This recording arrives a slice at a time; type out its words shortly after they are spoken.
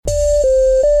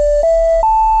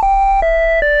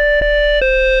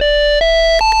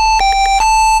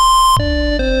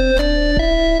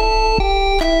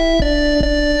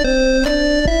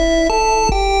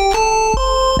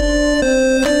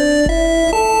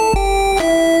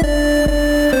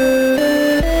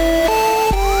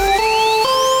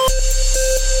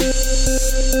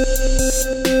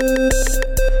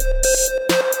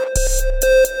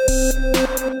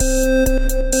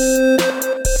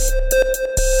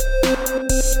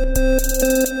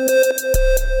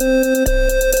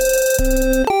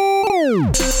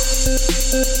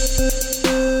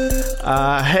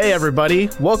Hey everybody,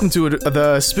 welcome to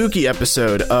the spooky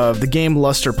episode of the Game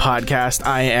Luster podcast.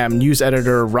 I am news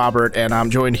editor Robert, and I'm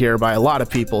joined here by a lot of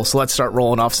people, so let's start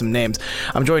rolling off some names.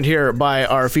 I'm joined here by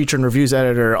our feature and reviews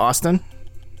editor, Austin.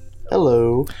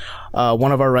 Hello.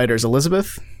 One of our writers,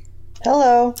 Elizabeth.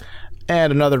 Hello.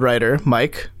 And another writer,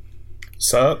 Mike.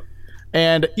 Sup?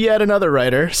 And yet another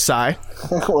writer, Sai.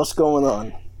 What's going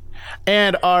on?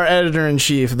 And our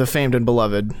editor-in-chief, the famed and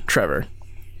beloved, Trevor.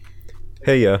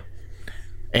 Hey, yeah.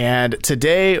 And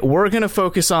today we're going to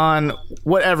focus on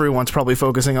what everyone's probably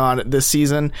focusing on this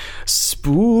season,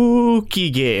 spooky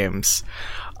games.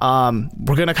 We're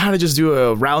going to kind of just do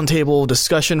a roundtable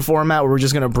discussion format where we're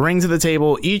just going to bring to the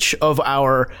table each of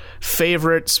our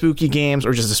favorite spooky games,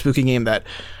 or just a spooky game that,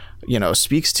 you know,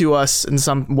 speaks to us in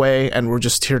some way, and we're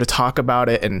just here to talk about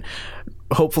it and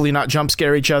hopefully not jump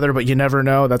scare each other, but you never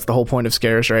know. That's the whole point of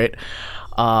scares, right?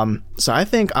 So I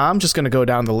think I'm just going to go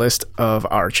down the list of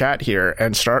our chat here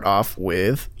and start off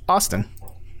with Austin.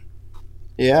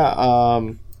 Yeah,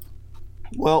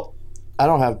 well, I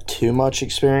don't have too much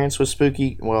experience with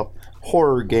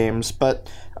horror games,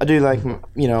 but I do like,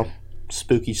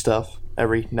 spooky stuff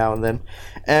every now and then.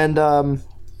 And,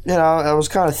 I was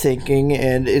kind of thinking,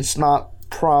 and it's not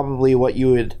probably what you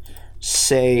would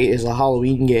say is a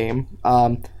Halloween game,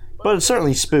 but it's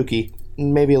certainly spooky,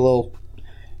 maybe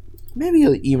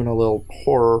even a little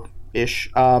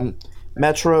horror-ish.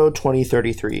 Metro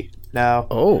 2033. Now,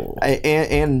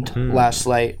 and Last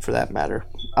Light, for that matter.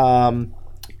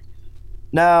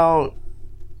 Now,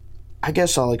 I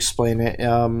guess I'll explain it.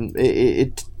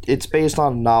 It's based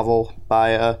on a novel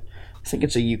by I think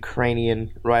it's a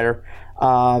Ukrainian writer.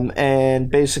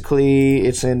 And basically,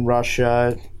 it's in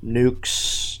Russia,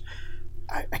 nukes.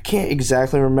 I can't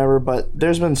exactly remember, but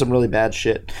there's been some really bad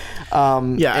shit.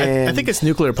 I think it's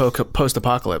nuclear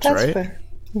post-apocalypse, That's right? fair.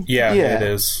 Yeah, it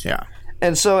is. Yeah.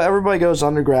 And so everybody goes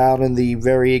underground in the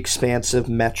very expansive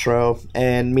metro,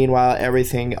 and meanwhile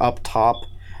everything up top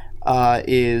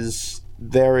is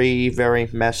very, very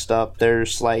messed up.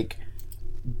 There's like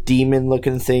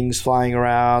demon-looking things flying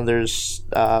around. There's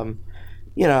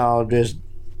there's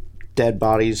dead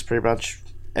bodies pretty much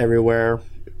everywhere.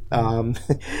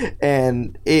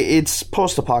 And it's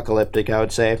post-apocalyptic, I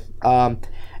would say.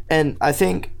 And I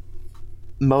think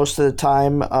most of the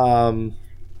time,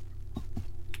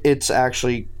 it's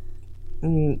actually, I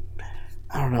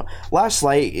don't know. Last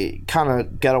Light kind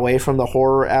of got away from the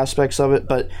horror aspects of it,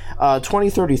 but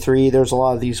 2033, there's a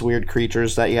lot of these weird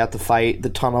creatures that you have to fight. The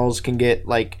tunnels can get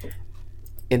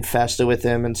infested with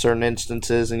them in certain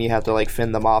instances, and you have to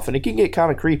fend them off, and it can get kind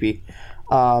of creepy.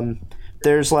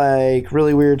 There's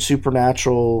really weird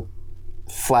supernatural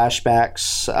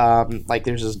flashbacks.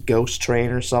 There's this ghost train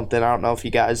or something. I don't know if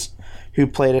you guys who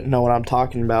played it know what I'm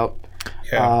talking about.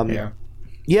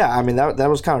 Yeah, I mean, that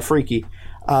was kind of freaky.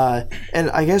 And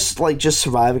I guess just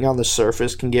surviving on the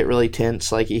surface can get really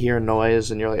tense. You hear a noise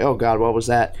and you're like, oh god, what was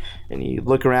that? And you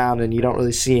look around and you don't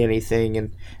really see anything,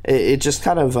 and it just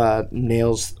kind of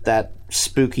nails that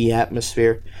spooky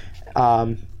atmosphere.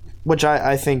 Which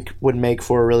I think would make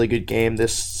for a really good game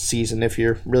this season if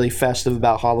you're really festive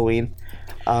about Halloween.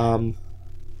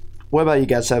 What about you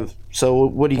guys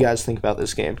what do you guys think about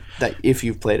this game, that if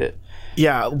you've played it?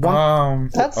 Yeah.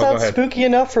 That sounds spooky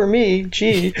enough for me.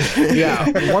 Gee.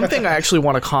 Yeah. One thing I actually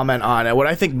want to comment on, and what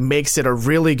I think makes it a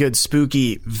really good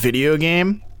spooky video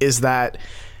game, is that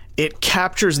it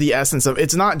captures the essence of,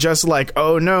 it's not just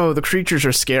oh no, the creatures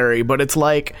are scary, but it's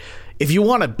if you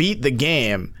want to beat the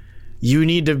game, you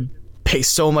need to pay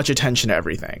so much attention to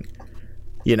everything.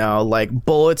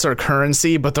 Bullets are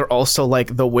currency, but they're also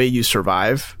the way you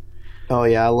survive. Oh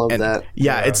yeah, I love that.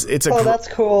 Yeah, it's a that's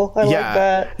cool. I like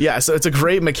that. Yeah, so it's a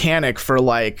great mechanic for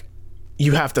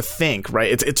you have to think,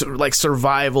 right? It's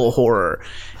survival horror,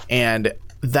 and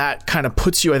that kind of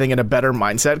puts you, I think, in a better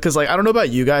mindset, because I don't know about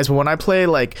you guys, but when I play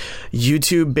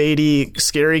YouTube baity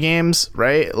scary games,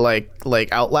 right, like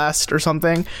Outlast or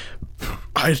something,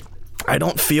 I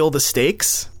don't feel the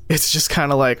stakes. It's just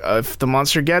kind of if the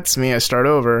monster gets me, I start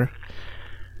over,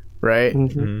 right?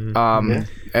 Mm-hmm.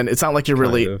 And it's not you're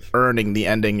really earning the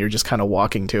ending. You're just kind of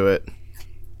walking to it.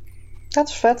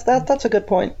 That's a good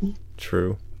point.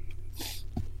 True.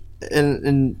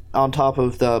 And on top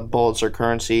of the bullets or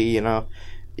currency,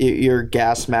 your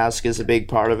gas mask is a big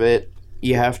part of it.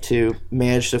 You have to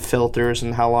manage the filters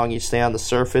and how long you stay on the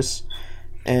surface,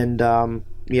 and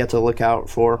you have to look out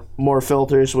for more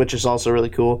filters, which is also really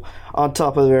cool, on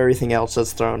top of everything else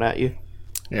that's thrown at you.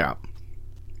 Yeah.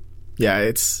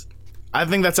 I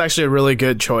think that's actually a really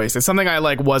good choice. It's something I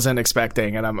wasn't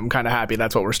expecting, and I'm kind of happy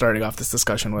that's what we're starting off this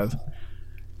discussion with.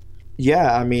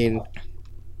 Yeah, I mean,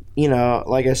 you know,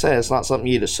 like I said, it's not something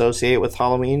you'd associate with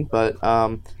Halloween, but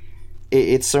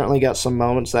it's certainly got some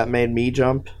moments that made me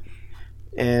jump.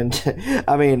 And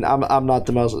I mean, I'm not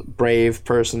the most brave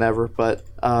person ever, but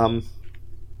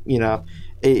you know,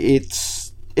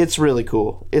 it's really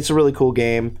cool. It's a really cool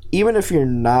game. Even if you're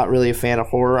not really a fan of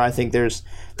horror, I think there's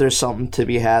something to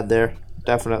be had there.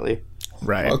 Definitely.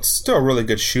 Right. Well, it's still a really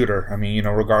good shooter. I mean, you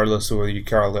know, regardless of whether you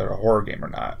call it a horror game or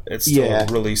not, it's still a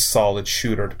really solid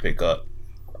shooter to pick up.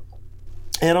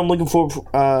 And I'm looking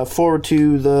forward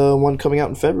to the one coming out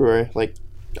in February. Like,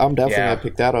 I'm definitely gonna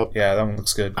pick that up. Yeah, that one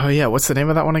looks good. Oh yeah, what's the name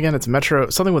of that one again? It's Metro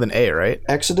something with an A, right?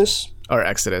 Exodus or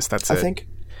Exodus? That's it. I think.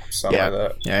 Something like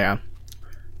that. Yeah.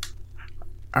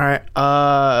 All right.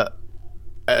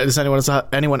 Does anyone else have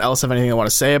anything they want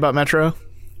to say about Metro?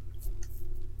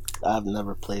 I've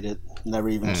never played it. Never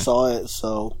even saw it.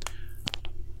 So.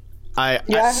 I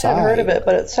haven't heard of it,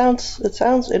 but it sounds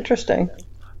interesting.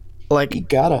 Like, you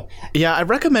gotta. Yeah, I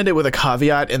recommend it with a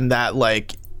caveat in that,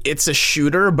 like, it's a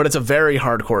shooter, but it's a very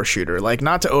hardcore shooter. Like,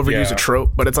 not to overuse a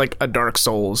trope, but it's like a Dark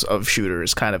Souls of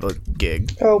shooters kind of a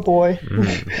gig. Oh boy.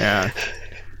 Yeah.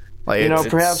 Like, you know,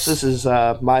 perhaps this is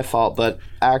my fault, but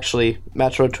actually,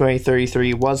 Metro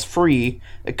 2033 was free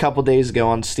a couple days ago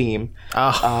on Steam.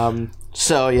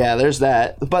 So yeah, there's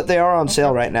that. But they are on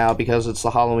sale right now because it's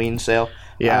the Halloween sale.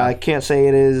 Yeah. I can't say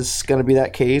it is going to be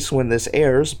that case when this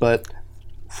airs, but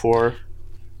for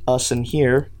us in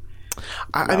here,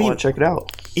 I want to check it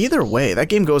out. Either way, that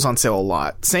game goes on sale a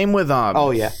lot. Same with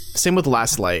same with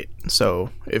Last Light. So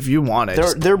if you want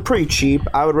it, they're pretty cheap.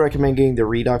 I would recommend getting the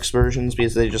Redux versions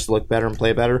because they just look better and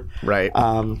play better. Right.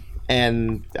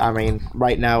 And I mean,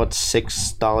 right now it's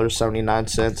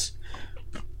 $6.79.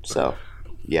 So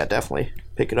yeah, definitely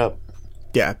pick it up.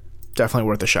 Yeah, definitely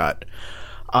worth a shot.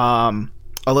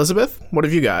 Elizabeth, what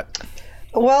have you got?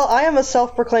 Well, I am a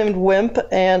self-proclaimed wimp,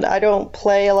 and I don't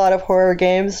play a lot of horror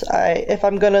games. If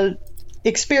I'm going to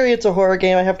experience a horror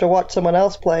game, I have to watch someone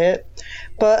else play it.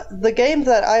 But the game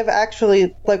that I've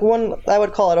actually, like one, I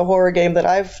would call it a horror game that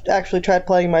I've actually tried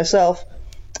playing myself.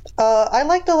 I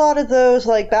liked a lot of those,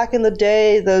 like back in the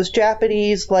day, those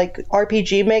Japanese, like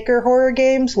RPG Maker horror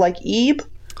games, like Ebe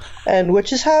and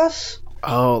Witch's House.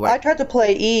 Oh, I tried to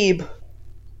play Ebe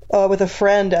with a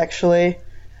friend, actually.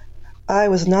 I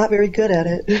was not very good at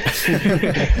it.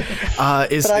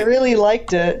 But I really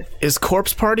liked it. Is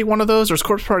Corpse Party one of those, or is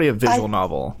Corpse Party a visual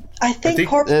novel? I think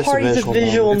Corpse Party is a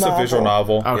visual novel. It's a visual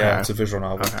novel. Okay. Yeah, it's a visual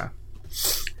novel. Okay.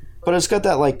 But it's got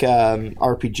that, like,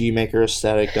 RPG Maker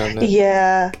aesthetic, doesn't it?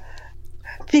 Yeah.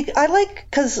 I like,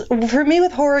 because for me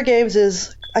with horror games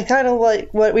is, I kind of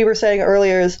like what we were saying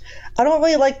earlier is, I don't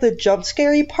really like the jump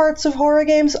scary parts of horror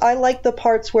games. I like the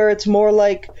parts where it's more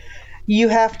like, you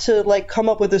have to like come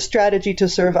up with a strategy to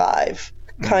survive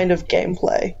kind of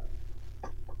gameplay.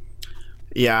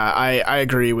 Yeah, I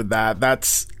agree with that.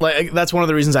 That's one of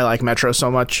the reasons I like Metro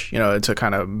so much, you know, to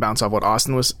kind of bounce off what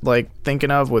Austin was like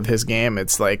thinking of with his game.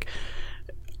 It's like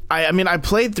I mean, I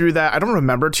played through that. I don't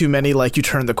remember too many like you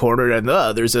turn the corner and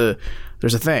there's a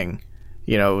thing.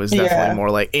 You know, it was definitely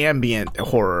more like ambient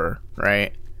horror,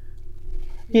 right?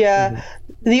 Yeah.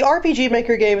 The RPG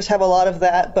Maker games have a lot of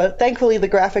that, but thankfully the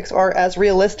graphics aren't as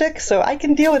realistic, so I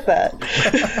can deal with that.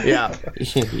 Yeah.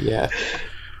 Yeah.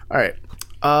 All right.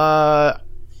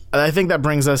 I think that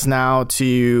brings us now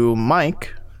to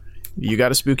Mike. You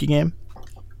got a spooky game?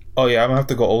 Oh yeah, I'm gonna have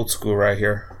to go old school right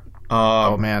here.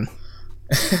 Oh man.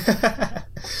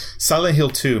 Silent Hill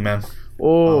 2, man.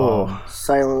 Oh.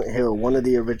 Silent Hill, one of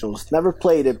the originals. Never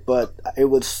played it, but it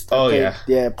was.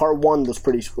 Yeah, part 1 was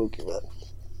pretty spooky, man.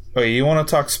 Oh, you want to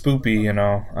talk spoopy, you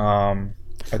know?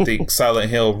 I think Silent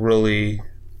Hill really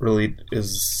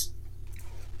is,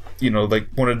 you know, like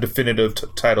one of the definitive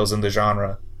titles in the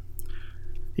genre.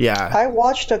 Yeah. I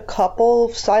watched a couple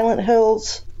of Silent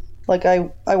Hills. Like, I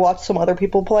watched some other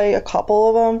people play a couple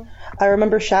of them. I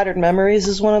remember Shattered Memories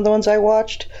is one of the ones I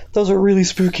watched. Those are really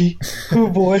spooky. Oh,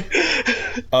 boy.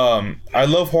 I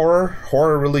love horror.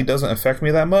 Horror really doesn't affect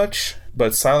me that much.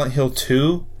 But Silent Hill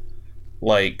 2,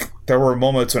 like, there were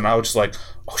moments when I was just like,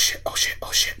 oh, shit.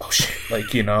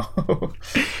 Like, you know,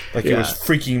 like it was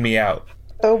freaking me out.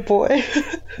 Oh, boy.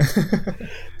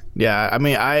 Yeah, I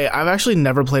mean, I've actually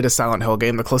never played a Silent Hill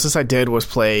game. The closest I did was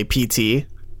play PT,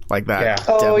 like that. Yeah.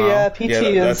 Oh, demo. yeah, PT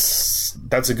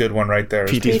that's a good one right there.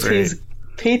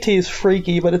 PT is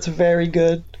freaky, but it's very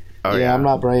good. Oh, yeah, I'm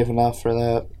not brave enough for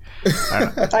that.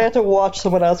 I had to watch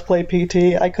someone else play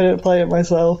PT. I couldn't play it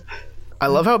myself. I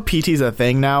love how PT's a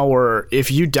thing now where if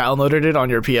you downloaded it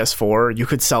on your PS4, you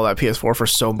could sell that PS4 for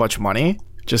so much money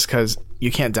just because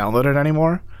you can't download it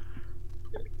anymore.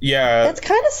 Yeah. It's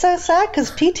kind of so sad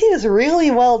because PT is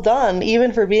really well done,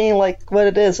 even for being like what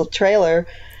it is, a trailer.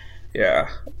 Yeah.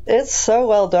 It's so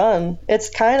well done. It's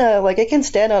kind of like it can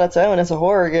stand on its own as a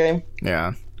horror game.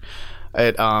 Yeah.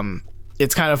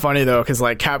 It's kind of funny though, because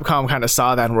like Capcom kind of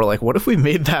saw that and were like, "What if we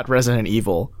made that Resident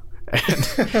Evil?" and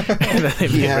then they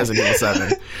made Resident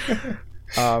Evil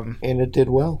 7. And it did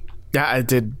well. Yeah, it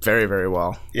did very, very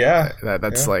well. Yeah.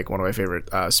 That's like one of my favorite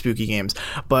spooky games.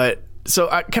 But so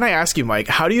can I ask you, Mike,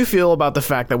 how do you feel about the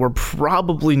fact that we're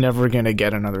probably never going to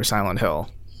get another Silent Hill?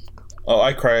 Oh,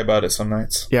 I cry about it some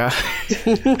nights. Yeah.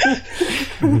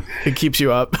 It keeps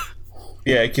you up.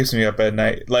 Yeah, it keeps me up at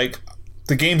night. Like,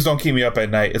 the games don't keep me up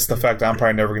at night. It's the fact that I'm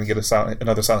probably never going to get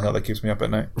another Silent Hill that keeps me up at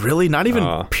night. Really? Not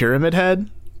even Pyramid Head?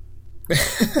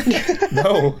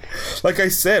 No. Like I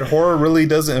said, horror really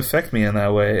doesn't affect me in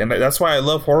that way. And that's why I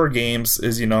love horror games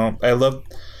is, I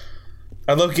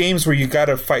love games where you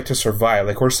gotta fight to survive.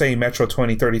 Like we're saying Metro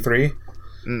 2033.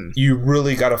 You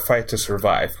really gotta fight to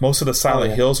survive. Most of the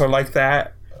Silent Hills are like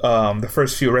that. The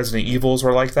first few Resident Evils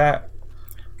were like that.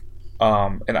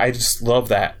 And I just love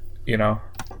that,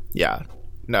 Yeah.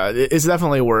 No, it's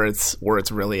definitely where it's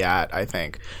really at, I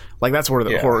think. Like that's where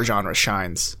the horror genre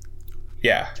shines.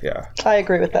 Yeah. I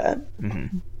agree with that.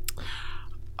 Mm-hmm.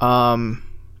 All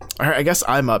right, I guess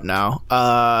I'm up now.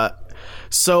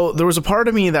 So there was a part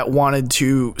of me that wanted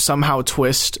to somehow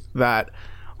twist that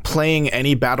playing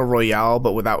any battle royale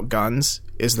but without guns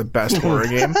is the best horror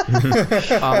game.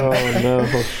 Oh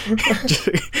no!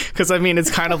 Because I mean,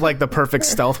 it's kind of like the perfect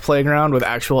stealth playground with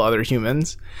actual other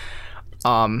humans.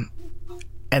 And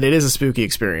it is a spooky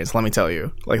experience, let me tell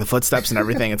you. Like the footsteps and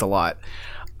everything, it's a lot.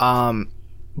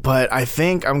 But I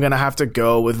think I'm gonna have to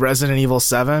go with Resident Evil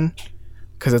 7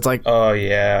 because it's like, oh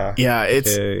yeah,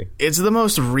 it's the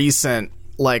most recent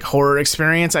like horror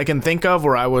experience I can think of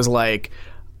where I was like,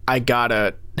 I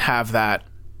gotta have that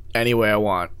any way I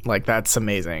want. Like that's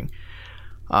amazing.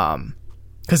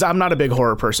 Because I'm not a big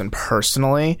horror person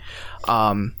personally.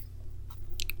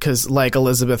 Because like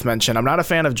Elizabeth mentioned, I'm not a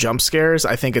fan of jump scares.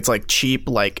 I think it's like cheap.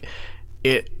 Like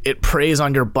it preys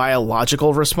on your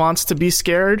biological response to be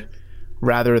scared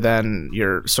rather than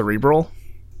your cerebral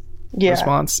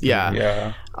response.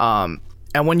 Yeah.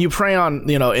 And when you prey on,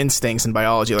 instincts and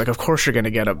biology, like, of course you're going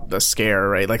to get a scare,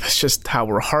 right? Like, that's just how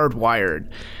we're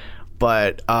hardwired.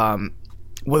 But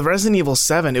with Resident Evil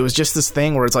 7, it was just this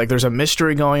thing where it's like, there's a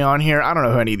mystery going on here. I don't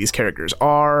know who any of these characters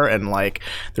are. And, like,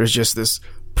 there's just this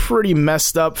pretty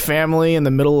messed up family in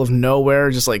the middle of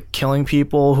nowhere, just, like, killing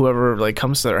people, whoever, like,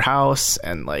 comes to their house.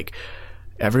 And, like,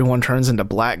 everyone turns into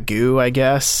black goo, I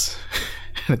guess.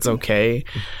 And it's okay.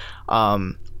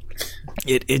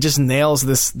 It just nails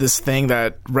this thing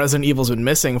that Resident Evil's been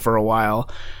missing for a while.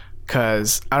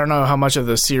 Because I don't know how much of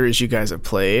the series you guys have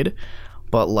played,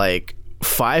 but like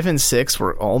 5 and 6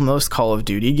 were almost Call of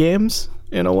Duty games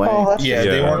in a way.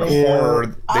 They weren't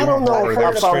horror. I don't know if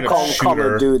I call them Call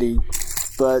of Duty,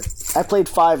 but I played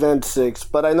 5 and 6.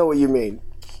 But I know what you mean.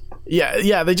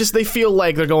 Yeah. They feel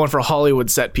like they're going for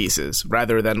Hollywood set pieces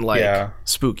rather than like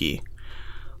spooky.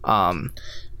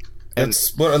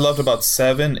 That's what I loved about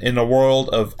 7 in a world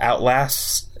of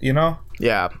Outlasts,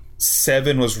 Yeah.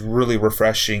 7 was really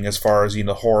refreshing as far as,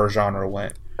 horror genre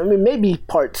went. I mean, maybe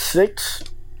part 6,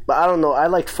 but I don't know. I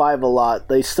liked 5 a lot.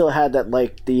 They still had that,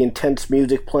 like, the intense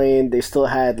music playing. They still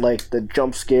had, like, the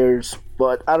jump scares.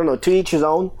 But I don't know, to each his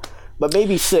own. But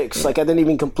maybe 6. Like, I didn't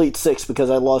even complete 6 because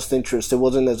I lost interest. It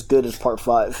wasn't as good as part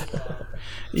 5.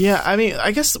 Yeah, I mean,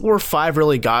 I guess where 5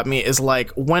 really got me is,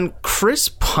 like, when Chris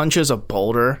punches a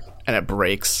boulder and it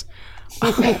breaks.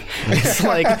 It's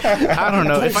like, I don't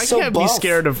know. If I can't be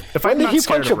scared of... If I'm not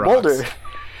scared of rocks...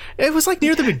 It was like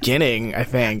near the beginning, I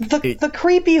think. The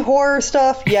creepy horror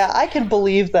stuff, yeah, I can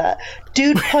believe that.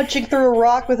 Dude punching through a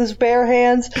rock with his bare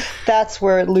hands, that's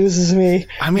where it loses me.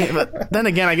 I mean, but then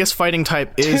again, I guess fighting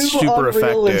type is super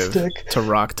effective to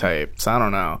rock type, so I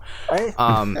don't know. I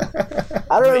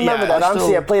don't remember that.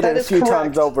 Honestly, I played it a few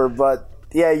times over, but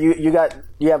yeah, you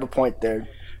have a point there.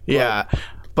 Yeah.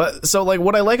 But so, like,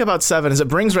 what I like about 7 is it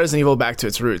brings Resident Evil back to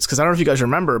its roots, because I don't know if you guys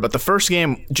remember, but the first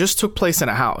game just took place in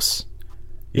a house.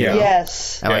 Yeah.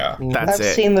 Yes. And that's I've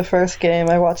seen the first game.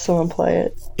 I watched someone play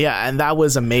it. Yeah, and that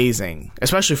was amazing,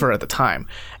 especially for at the time.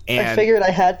 And I figured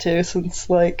I had to since,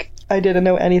 like, I didn't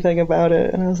know anything about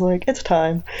it, and I was like, it's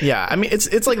time. Yeah, I mean,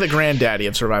 it's like the granddaddy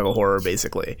of survival horror,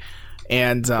 basically.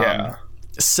 And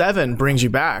 7 brings you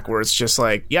back, where it's just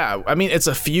like, yeah, I mean, it's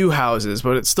a few houses,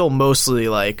 but it's still mostly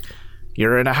like,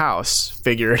 you're in a house,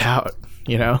 figure it out,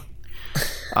 Yeah.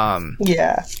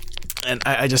 And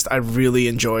I really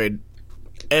enjoyed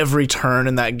every turn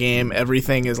in that game,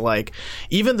 everything is like,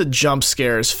 even the jump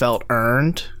scares felt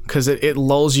earned, because it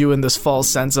lulls you in this false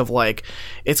sense of like,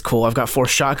 it's cool, I've got 4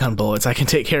 shotgun bullets, I can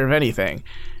take care of anything.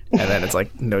 And then it's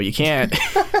like, no, you can't.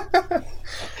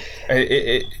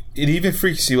 It even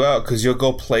freaks you out because you'll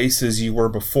go places you were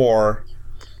before,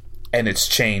 and it's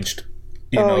changed.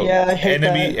 I hate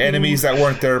that. Enemies that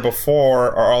weren't there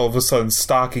before are all of a sudden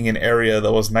stalking an area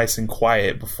that was nice and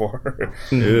quiet before.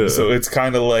 So it's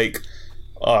kind of like,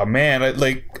 oh man,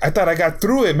 I thought I got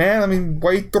through it, man. I mean, why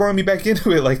are you throwing me back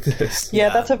into it like this? Yeah,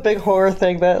 that's a big horror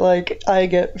thing that like I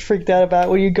get freaked out about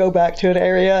when you go back to an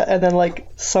area and then like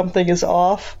something is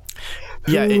off.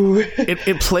 Yeah,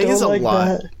 it plays a like lot.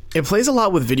 that. It plays a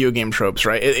lot with video game tropes,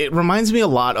 right? It reminds me a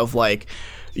lot of like,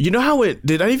 you know how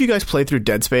did any of you guys play through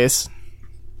Dead Space?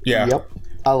 Yeah. Yep.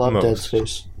 I love Dead Most.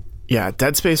 Space. Yeah,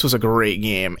 Dead Space was a great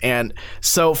game. And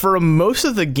so for most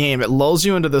of the game, it lulls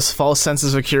you into this false sense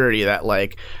of security that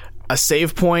like a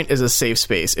save point is a safe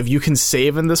space. If you can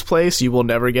save in this place, you will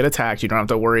never get attacked. You don't have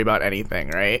to worry about anything,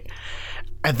 right?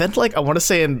 And then like I want to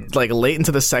say in like late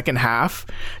into the second half,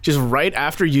 just right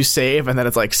after you save and then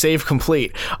it's like save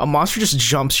complete, a monster just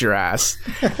jumps your ass.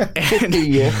 And,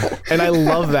 Yeah. and I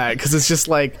love that because it's just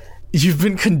like you've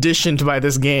been conditioned by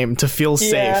this game to feel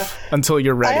Yeah. safe until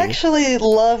you're ready. I actually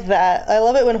love that. I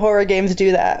love it when horror games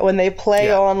do that, when they play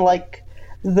Yeah. on like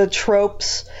the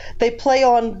tropes. They play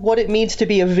on what it means to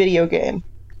be a video game.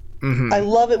 I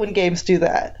love it when games do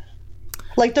that.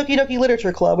 Like Doki Doki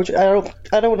Literature Club, which I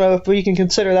don't know if we can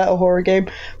consider that a horror game,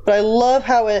 but I love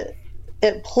how it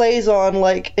plays on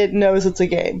like it knows it's a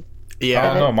game. I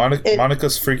Yeah. don't know.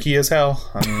 Monica's freaky as hell.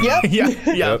 I mean, Yep.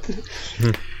 Yeah.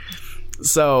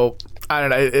 So I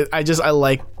don't know.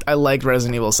 I liked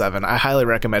Resident Evil 7. I highly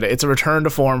recommend it. It's a return to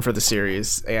form for the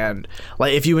series, and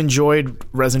like if you enjoyed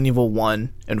Resident Evil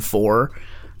 1 and 4,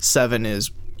 7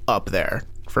 is up there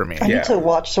for me. I need to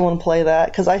watch someone play that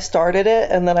because I started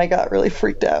it and then I got really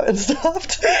freaked out and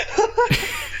stopped.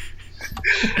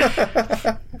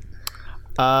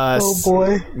 Oh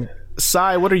boy.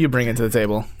 Sai, what are you bringing to the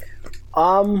table?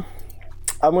 I'm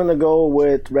gonna go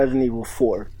with Resident Evil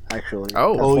 4. Actually,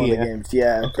 Oh. That's Oh, one of the yeah. games.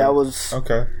 Yeah, that was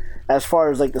Okay. as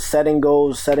far as like the setting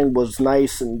goes. Setting was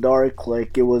nice and dark.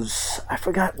 Like it was, I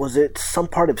forgot, was it some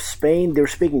part of Spain? They were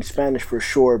speaking Spanish for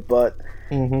sure, but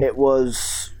it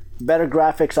was better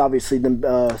graphics, obviously, than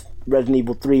Resident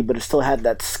Evil 3, but it still had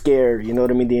that scare. You know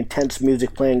what I mean? The intense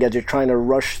music playing as you're trying to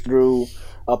rush through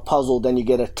a puzzle, then you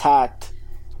get attacked.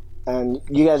 And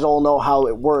you guys all know how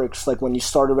it works. Like when you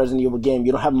start a Resident Evil game,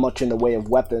 you don't have much in the way of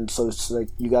weapons, so it's like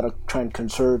you gotta try and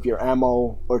conserve your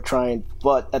ammo or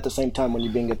but at the same time, when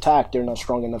you're being attacked, they're not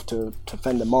strong enough to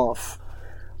fend them off.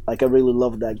 Like I really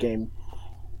loved that game.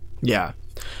 Yeah.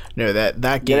 No,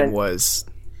 that game was.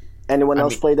 Anyone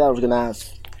else play that? I was gonna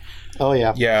ask. Oh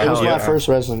yeah. Yeah, It was yeah. my first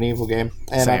Resident Evil game,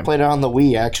 and I Same. played it on the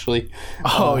Wii actually.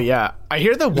 Oh yeah, I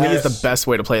hear the Wii is Yes. the best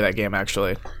way to play that game.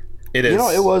 Actually, It is. You know,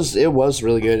 it was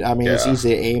really good. I mean, it's Yeah. easy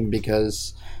to aim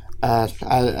because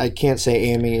I can't say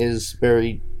aiming is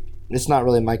very. It's not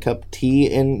really my cup of tea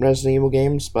in Resident Evil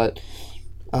games, but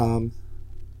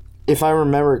if I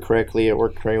remember it correctly, it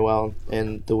worked very well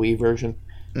in the Wii version.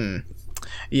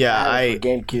 yeah, For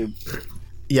GameCube.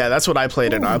 Yeah, that's what I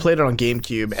played it on. I played it on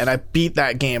GameCube, and I beat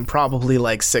that game probably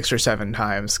like 6 or 7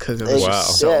 times because it was Wow.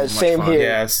 just so Yeah, much same fun. here.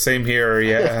 Yeah, same here.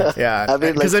 Yeah. Yeah, I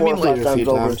mean, like because 4 or 5 A times few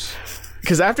over. times.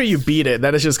 because after you beat it,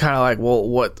 then it's just kind of like, well,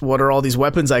 what are all these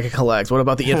weapons I could collect? What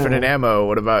about the infinite ammo?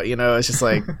 What about it's just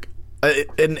like,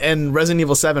 and Resident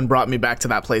Evil 7 brought me back to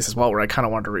that place as well, where I kind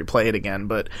of wanted to replay it again,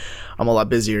 but I'm a lot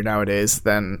busier nowadays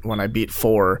than when I beat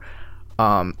 4.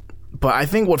 But I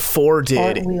think what 4 did.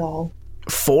 Aren't we all?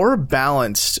 4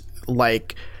 balanced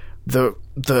like the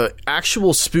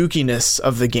actual spookiness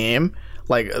of the game,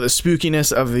 like the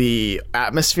spookiness of the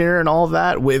atmosphere and all of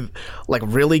that, with like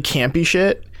really campy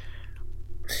shit.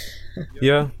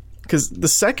 Yeah. Because the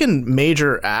second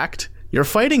major act, you're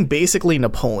fighting basically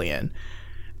Napoleon.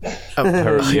 Yeah.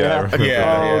 Yeah. Oh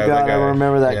yeah, god, guy. I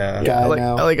remember that Yeah. guy like,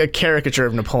 now. like a caricature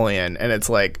of Napoleon, and it's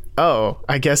like, oh,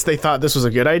 I guess they thought this was a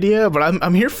good idea, but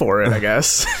I'm here for it, I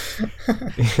guess.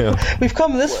 We've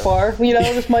come this far.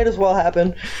 This might as well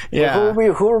happen. Yeah.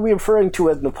 Who are we referring to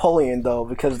as Napoleon though?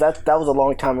 Because that was a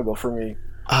long time ago for me.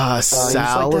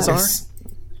 Salazar?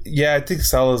 Yeah, I think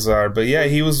Salazar, but yeah,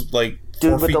 he was like 4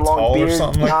 Dude with feet the long tall beard. or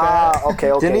something like that.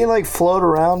 Okay. Didn't he like float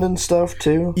around and stuff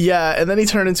too? Yeah, and then he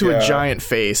turned into a Yeah. giant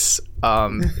face. Yeah.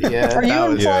 Are you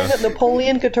implying yeah. that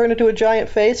Napoleon could turn into a giant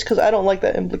face? Because I don't like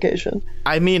that implication.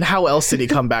 I mean, how else did he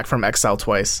come back from exile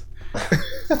twice?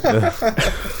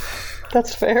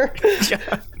 That's fair.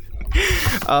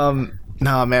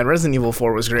 No, man, Resident Evil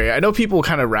 4 was great. I know people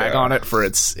kind of rag on it for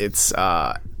its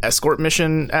escort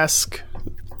mission-esque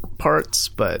parts,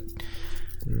 but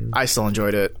I still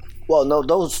enjoyed it. Well, no,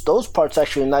 those parts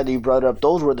actually, now that you brought it up,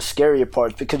 those were the scarier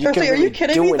parts because you couldn't Are really you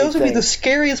kidding do me? anything. Those would be the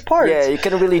scariest parts. Yeah, you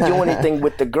couldn't really do anything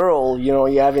with the girl. You know,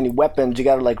 you have any weapons, you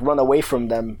gotta like run away from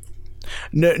them.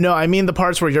 No, I mean the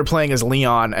parts where you're playing as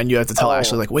Leon and you have to tell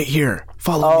Ashley, like, wait here,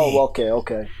 follow me. Oh,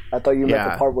 okay. I thought you meant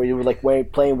the part where you were like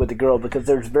playing with the girl, because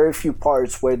there's very few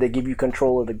parts where they give you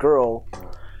control of the girl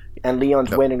and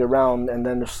Leon's waiting around, and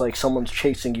then it's like someone's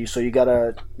chasing you, so you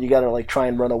gotta like try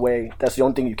and run away. That's the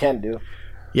only thing you can do.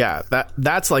 Yeah,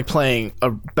 that's like playing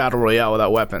a battle royale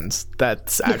without weapons.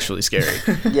 That's actually scary.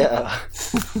 Yeah.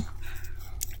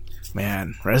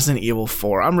 Man, Resident Evil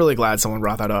 4. I'm really glad someone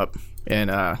brought that up.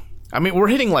 And I mean, we're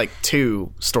hitting like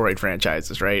 2 storied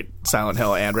franchises, right? Silent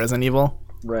Hill and Resident Evil.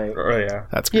 Right. Oh yeah.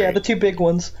 That's great. Yeah, the 2 big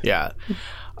ones. Yeah.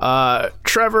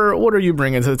 Trevor, what are you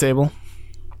bringing to the table?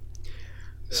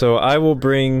 So I will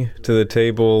bring to the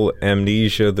table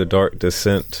Amnesia: The Dark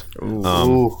Descent.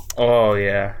 Oh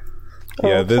yeah.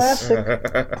 Yeah,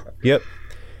 Classic. Yep.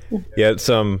 Yeah,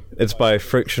 it's by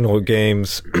Frictional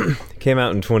Games. Came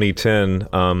out in 2010.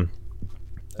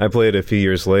 I played it a few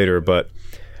years later, but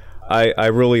I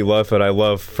really love it. I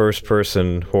love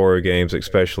first-person horror games,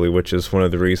 especially, which is one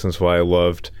of the reasons why I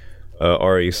loved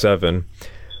RE7.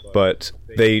 But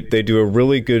they do a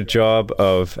really good job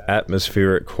of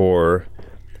atmospheric horror.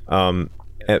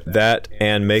 At that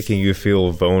and making you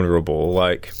feel vulnerable.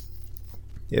 Like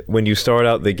when you start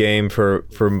out the game for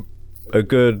a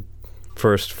good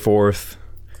first fourth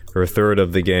or third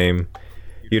of the game,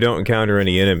 you don't encounter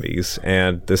any enemies,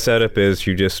 and the setup is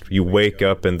you wake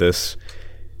up in this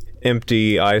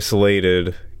empty,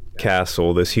 isolated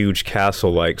castle, this huge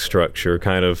castle-like structure,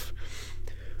 kind of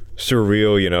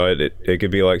surreal. You know, it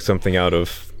could be like something out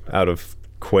of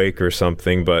Quake or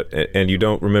something, and you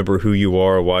don't remember who you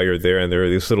are or why you're there, and there are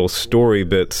these little story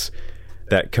bits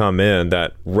that come in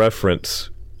that reference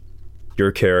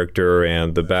your character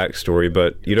and the backstory,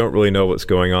 but you don't really know what's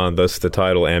going on, thus the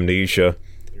title Amnesia.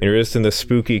 And you're just in this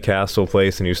spooky castle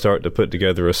place, and you start to put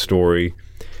together a story,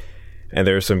 and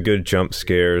there's some good jump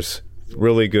scares,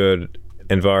 really good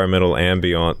environmental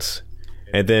ambiance,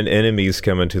 and then enemies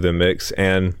come into the mix,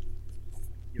 and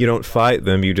you don't fight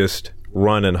them, you just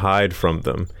run and hide from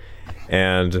them.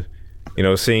 And you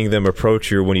know, seeing them approach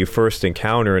you when you first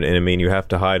encounter an enemy and you have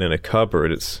to hide in a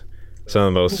cupboard, it's some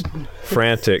of the most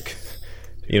frantic,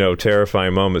 you know,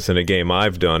 terrifying moments in a game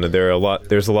I've done. And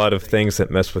there's a lot of things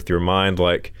that mess with your mind,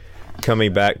 like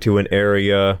coming back to an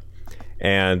area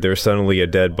and there's suddenly a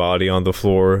dead body on the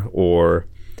floor, or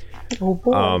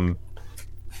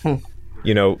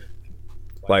you know,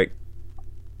 like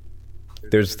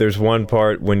there's one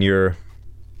part when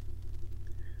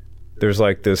there's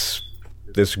like this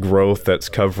growth that's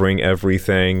covering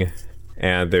everything,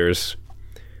 and there's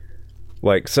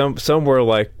like somewhere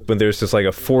like when there's just like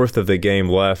a fourth of the game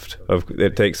left,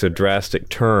 it takes a drastic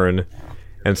turn,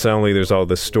 and suddenly there's all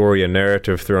this story and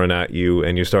narrative thrown at you,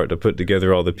 and you start to put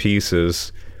together all the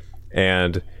pieces,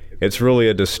 and it's really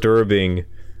a disturbing,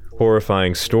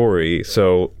 horrifying story.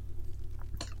 So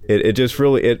it just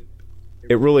really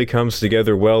it really comes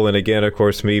together well. And again, of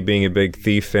course, me being a big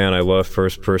Thief fan, I love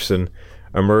first-person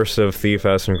immersive. Thief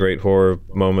has some great horror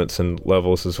moments and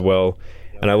levels as well.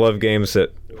 And I love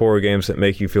horror games that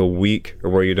make you feel weak, or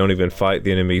where you don't even fight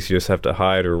the enemies, you just have to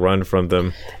hide or run from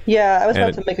them. Yeah, I was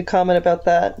about to make a comment about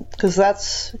that, because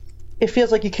it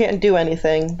feels like you can't do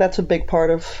anything. That's a big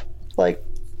part of, like,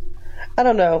 I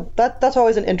don't know, that's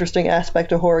always an interesting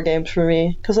aspect of horror games for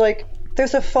me, because, like,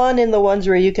 there's a fun in the ones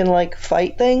where you can, like,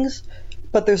 fight things,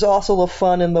 but there's also a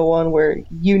fun in the one where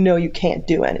you know you can't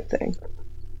do anything.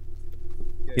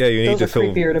 Yeah, you need to feel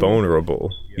creepier to me. vulnerable.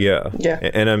 Yeah.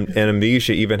 And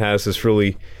Amnesia even has this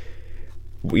really,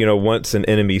 you know, once an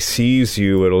enemy sees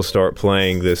you, it'll start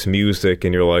playing this music,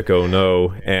 and you're like, oh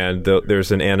no. And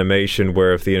there's an animation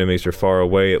where if the enemies are far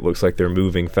away, it looks like they're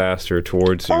moving faster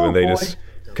towards you, and they just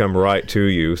come right to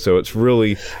you. So it's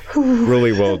really,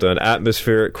 really well done.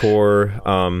 Atmospheric horror,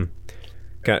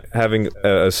 having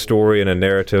a story and a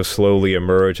narrative slowly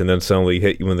emerge and then suddenly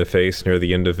hit you in the face near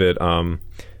the end of it.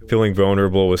 Feeling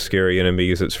vulnerable with scary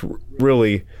enemies. It's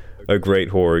really a great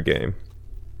horror game.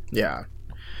 Yeah.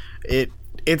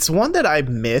 It's one that I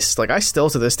missed. Like, I still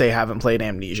to this day haven't played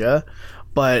Amnesia,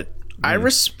 but I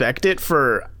respect it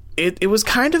for it was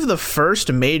kind of the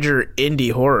first major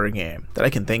indie horror game that I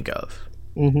can think of.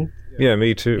 Mm-hmm. Yeah,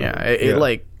 me too. Yeah, it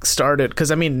like started,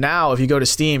 because I mean, now if you go to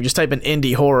Steam, just type in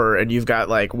indie horror and you've got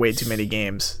like way too many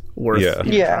games worth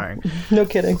trying. No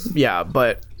kidding. Yeah,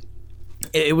 but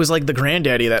it was like the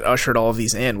granddaddy that ushered all of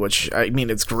these in, which, I mean,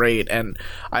 it's great. And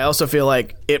I also feel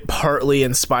like it partly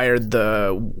inspired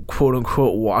the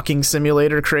quote-unquote walking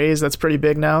simulator craze that's pretty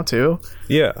big now, too.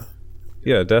 Yeah,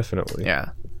 definitely.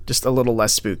 Yeah, just a little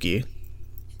less spooky.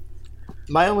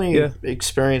 My only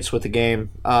experience with the game,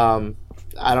 I own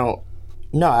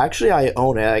it.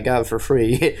 I got it for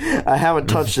free. I haven't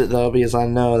touched it, though, because I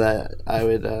know that I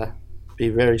would be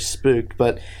very spooked.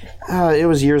 But it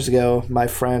was years ago. My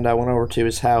friend, I went over to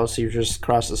his house. He was just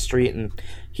across the street, and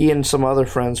he and some other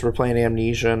friends were playing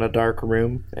Amnesia in a dark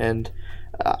room. And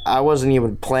I wasn't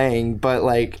even playing, but,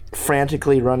 like,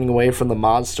 frantically running away from the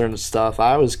monster and stuff.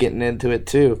 I was getting into it,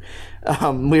 too.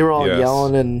 We were all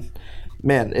yelling, and,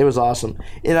 man, it was awesome.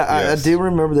 And I do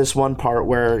remember this one part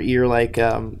where you're, like,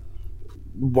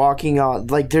 walking on,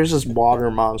 like, there's this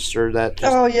water monster that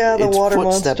just, the water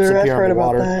monster. I've heard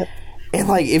about that. And,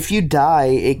 like, if you die,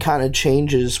 it kind of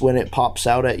changes when it pops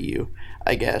out at you,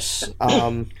 I guess.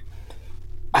 I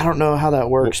don't know how that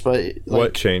works, but... Like,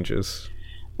 what changes?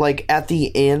 Like, at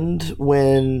the end,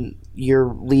 when you're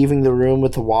leaving the room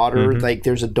with the water, like,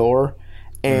 there's a door,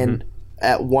 and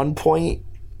at one point,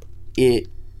 it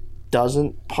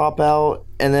doesn't pop out,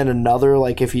 and then another,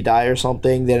 like, if you die or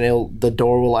something, then the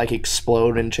door will, like,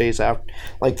 explode and chase after...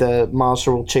 Like, the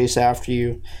monster will chase after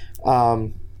you.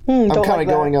 I'm kind of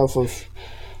going off of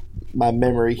my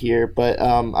memory here, but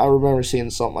I remember seeing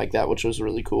something like that, which was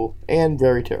really cool and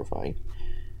very terrifying.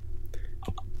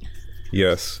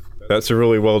 Yes, that's a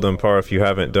really well done part. If you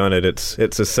haven't done it,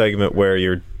 it's a segment where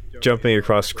you're jumping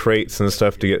across crates and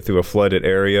stuff to get through a flooded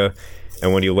area,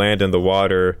 and when you land in the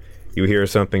water, you hear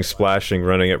something splashing,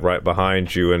 running it right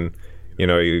behind you, and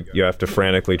you have to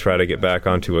frantically try to get back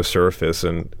onto a surface,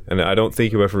 and I don't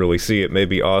think you ever really see it.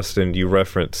 Maybe Austin, you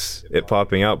reference it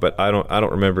popping out, but I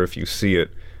don't remember if you see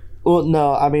it. Well,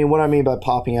 no, I mean, what I mean by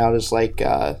popping out is, like,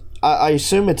 I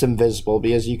assume it's invisible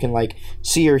because you can, like,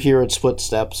 see or hear its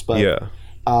footsteps, but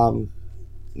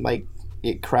like,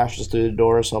 it crashes through the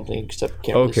door or something, except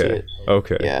you can't really see it.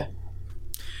 Okay. Yeah.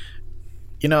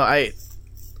 I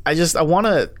want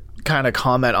to kind of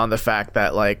comment on the fact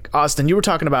that, like, Austin, you were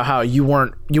talking about how you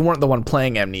weren't the one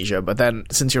playing Amnesia, but then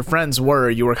since your friends were,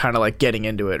 you were kind of like getting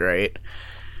into it, right?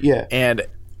 Yeah. And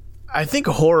I think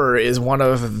horror is one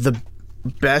of the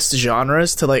best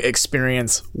genres to, like,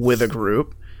 experience with a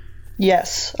group.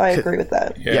 Yes, I agree with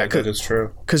that. Yeah, that is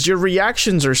true. Because your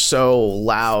reactions are so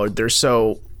loud, they're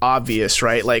so obvious,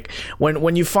 right? Like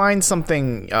when you find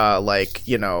something like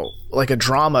a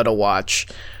drama to watch,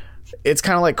 it's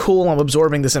kind of like, cool, I'm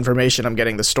absorbing this information, I'm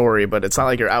getting the story, but it's not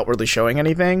like you're outwardly showing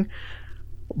anything.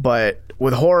 But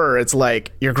with horror, it's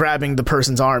like you're grabbing the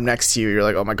person's arm next to you. You're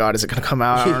like, oh my god, is it going to come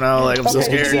out? I don't know. Like, I'm so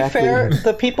scared. To be fair,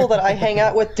 the people that I hang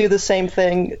out with do the same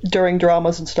thing during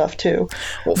dramas and stuff too.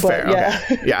 Well, fair. Yeah.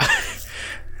 Okay. Yeah.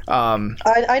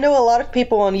 I know a lot of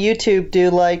people on YouTube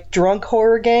do, like, drunk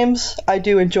horror games. I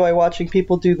do enjoy watching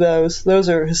people do those. Those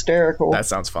are hysterical. That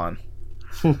sounds fun.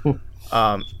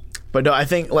 But no, I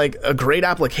think, like, a great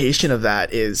application of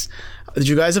that is, did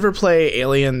you guys ever play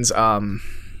Aliens?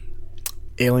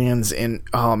 Aliens in,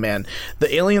 oh man,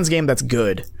 the Aliens game that's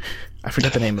good. I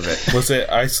forget the name of it. Was it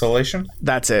Isolation?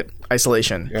 That's it.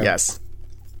 Isolation. Yeah. Yes.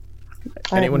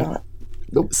 Anyone? Not.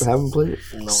 Nope, I haven't played it.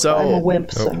 No, so I'm a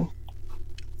wimp, so.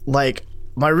 Like,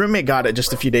 my roommate got it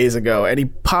just a few days ago, and he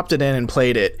popped it in and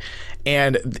played it.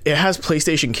 And it has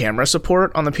PlayStation camera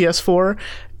support on the PS4,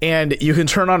 and you can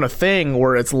turn on a thing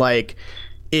where it's like,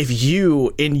 if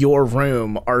you in your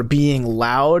room are being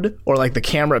loud, or like the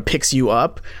camera picks you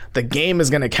up, the game is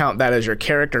going to count that as your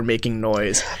character making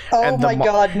noise. Oh my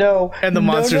god, no. And the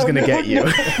monster's going to get you.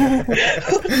 No.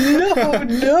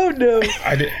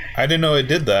 I didn't know it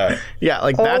did that. Yeah,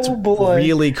 like, that's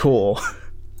really cool.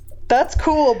 That's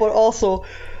cool, but also,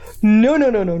 no.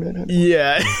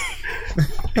 Yeah.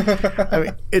 I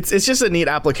mean, it's just a neat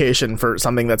application for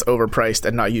something that's overpriced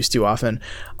and not used too often.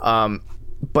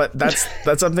 But that's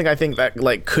something I think that,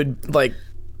 like, could, like,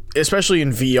 especially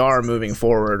in VR moving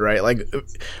forward, right? Like,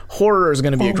 horror is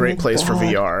going to be a great place for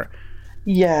VR.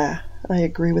 Yeah, I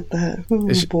agree with that.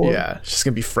 Yeah, it's just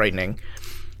going to be frightening.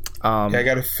 I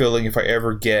got a feeling if I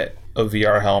ever get a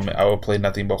VR helmet, I will play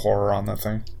nothing but horror on that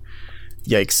thing.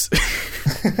 Yikes.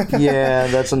 Yeah,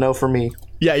 that's a no for me.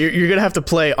 Yeah, you're going to have to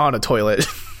play on a toilet.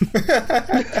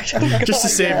 Just to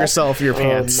save yourself your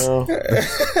pants. Oh,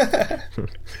 no.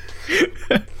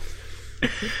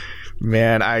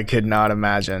 Man, I could not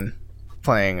imagine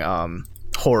playing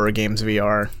horror games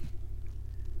VR.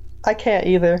 I can't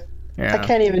either. Yeah. I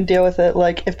can't even deal with it.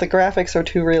 Like, if the graphics are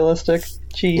too realistic,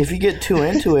 geez. If you get too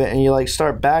into it and you, like,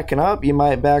 start backing up, you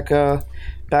might back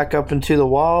back up into the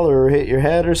wall or hit your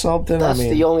head or something? That's I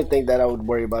mean, the only thing that I would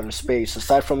worry about in space.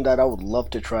 Aside from that, I would love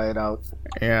to try it out.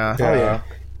 Yeah. oh yeah.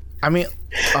 I mean,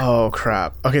 oh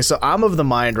crap. Okay, so I'm of the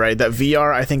mind, right, that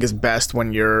VR I think is best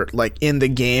when you're like in the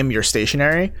game, you're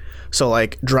stationary. So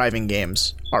like driving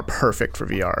games are perfect for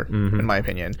VR, in my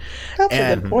opinion. That's a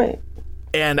And- good point.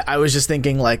 And I was just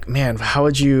thinking, like, man, how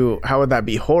would that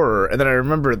be horror? And then I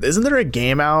remember, isn't there a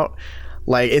game out?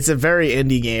 Like, it's a very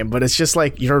indie game, but it's just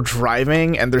like you're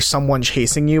driving and there's someone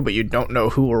chasing you, but you don't know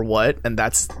who or what, and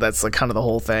that's like kind of the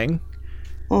whole thing.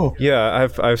 Yeah,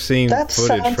 I've seen That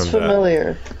footage sounds from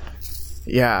familiar.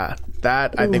 Yeah,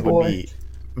 that I think would boy. be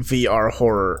VR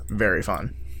horror very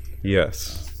fun. that.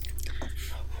 Yes.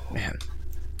 Man,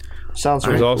 Sounds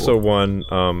There's really also cool.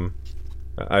 one,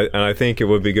 I think it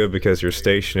would be good because you're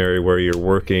stationary, where you're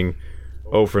working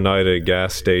overnight at a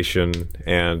gas station,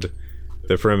 and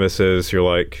the premise is you're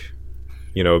like,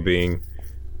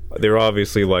 they're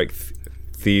obviously like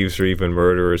thieves or even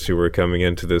murderers who were coming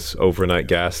into this overnight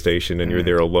gas station, and you're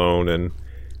there alone, and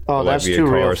Oh, there might that's be a too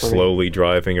real car for me. slowly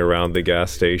driving around the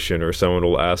gas station, or someone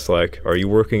will ask like, "Are you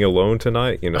working alone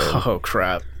tonight?" oh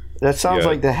crap. That sounds Yeah.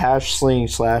 like the hash sling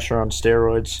slasher on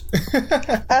steroids.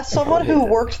 As someone who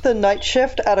worked the night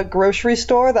shift at a grocery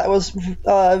store that was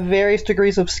various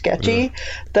degrees of sketchy,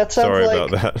 that sounds Sorry like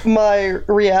about that. my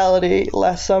reality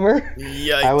last summer.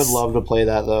 Yikes. I would love to play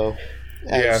that though.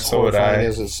 As Yeah, so would horrifying I.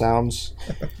 as it sounds.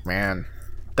 Man,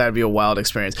 that'd be a wild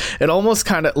experience. It almost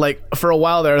kind of like, for a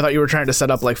while there, I thought you were trying to set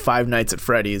up like Five Nights at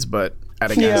Freddy's, but at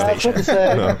a gas Yeah, I was station.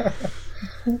 about to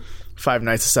say. Five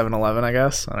Nights at 7-Eleven, I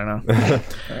guess. I don't know.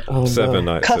 Oh, 7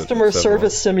 no. nights. Customer at 7.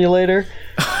 service simulator.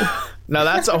 Now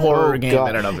that's a horror Oh, game God.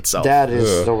 in and of itself. That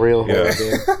is Ugh. the real horror Yeah.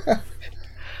 game.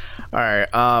 All right.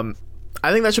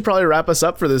 I think that should probably wrap us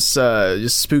up for this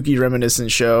just spooky reminiscent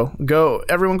show.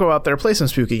 Everyone go out there, play some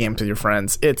spooky games with your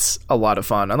friends. It's a lot of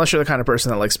fun. Unless you're the kind of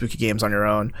person that likes spooky games on your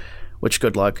own, which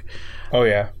good luck. Oh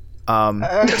yeah. I mean,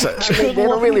 they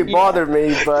don't really bother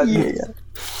me, but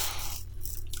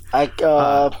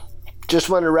I just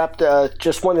want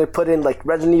to put in like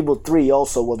Resident Evil 3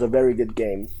 also was a very good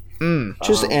game.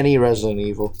 Just any Resident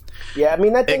Evil. Yeah, I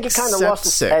mean, I think it kind of Except lost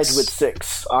its 6. edge with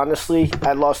 6. Honestly,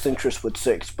 I lost interest with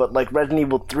 6. But like Resident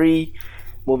Evil 3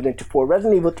 moved into 4.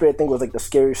 Resident Evil 3, I think, was like the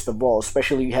scariest of all.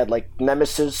 Especially you had like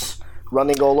Nemesis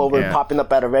running all over, Yeah. popping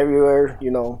up out of everywhere,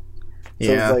 So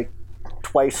Yeah. it's like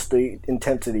twice the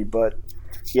intensity. But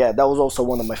yeah, that was also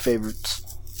one of my favorites.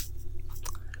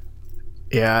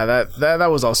 Yeah, that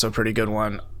was also a pretty good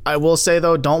one. I will say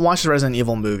though, don't watch the Resident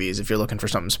Evil movies if you're looking for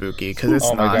something spooky, because it's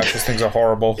Oh my not. gosh, those things are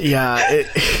horrible. Yeah,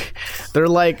 they're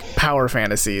like power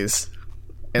fantasies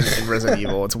in Resident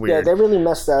Evil. It's Yeah, weird. they really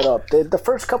messed that up. The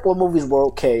first couple of movies were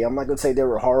okay. I'm not going to say they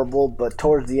were horrible, but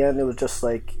towards the end, it was just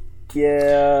like,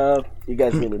 yeah, you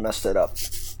guys really messed it up.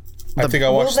 I think I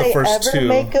Will watched the they first ever 2.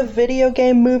 make a video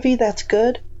game movie that's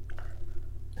good?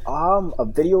 A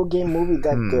video game movie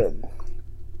that good.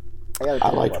 I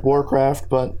liked Warcraft,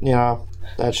 but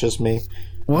that's just me.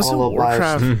 Wasn't all the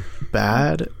biased. Warcraft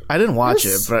bad? I didn't watch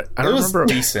it, but I don't It was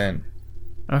remember. decent.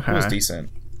 Okay. It was decent.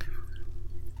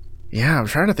 Yeah, I'm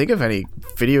trying to think of any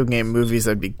video game movies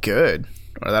that'd be good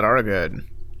or that are good.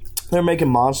 They're making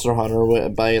Monster Hunter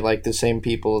by like the same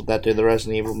people that did the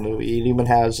Resident Evil movie. It even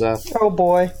has Oh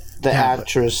boy. the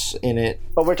actress in it.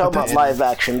 But we're talking about live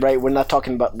action, right? We're not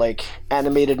talking about like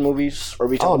animated movies, or are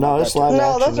we Oh talking no, about it's that live too? No,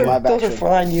 action. those are live those are action.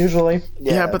 fine usually.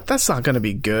 Yeah, but that's not going to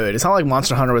be good. It's not like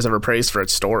Monster Hunter was ever praised for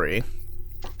its story.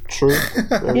 True.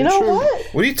 Very You know true. what?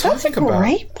 What are you That's a talking about?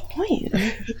 great point.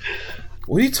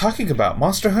 What are you talking about?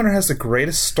 Monster Hunter has the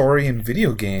greatest story in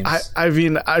video games. I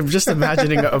mean, I'm just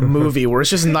imagining a movie where it's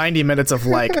just 90 minutes of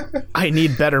like, I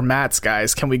need better mats,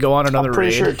 guys. Can we go on another I'm pretty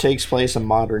raid? sure it takes place in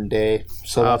modern day,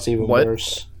 so that's even what?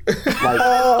 worse.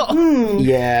 Like,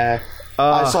 yeah.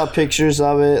 I saw pictures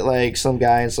of it, like some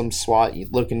guy in some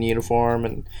SWAT-looking uniform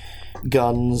and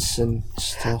guns and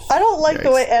stuff. I don't like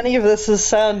the way any of this is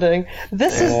sounding.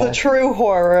 This is the true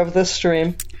horror of this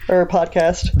stream or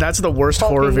podcast. That's the worst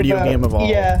Talking horror video about- game of all.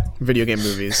 yeah. Video game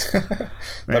movies.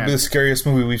 That'd be the scariest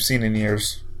movie we've seen in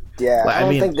years. Yeah, Like, I I don't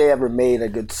mean- think they ever made a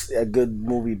good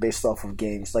movie based off of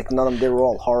games. Like none of them, they were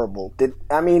all horrible.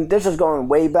 This is going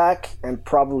way back and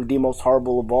probably the most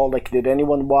horrible of all. Like, did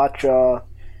anyone watch the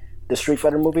Street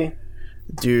Fighter movie?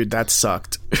 Dude, that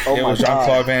sucked. Oh It my was god!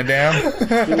 Jean-Claude Van Damme.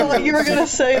 I thought you were gonna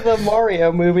say the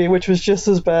Mario movie, which was just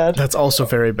as bad. That's also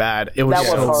very bad. It was That was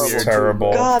so horrible. weird.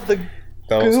 Terrible. God, the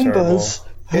That was terrible. Goombas.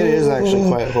 It is actually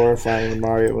quite horrifying, the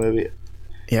Mario movie.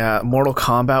 Yeah, Mortal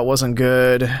Kombat wasn't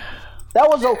good. That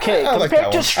was okay I like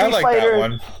compared that to one. I Street like Fighter. that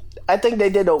one. I think they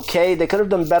did okay. They could have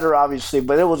done better, obviously,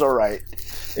 but it was all right.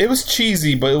 It was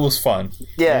cheesy, but it was fun.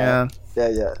 Yeah.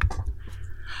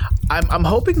 I'm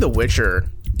hoping The Witcher.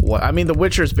 I mean, The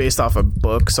Witcher is based off a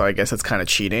book, so I guess it's kind of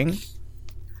cheating.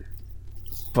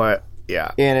 But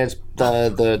yeah, And it's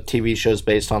the TV show's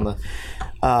based on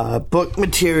the book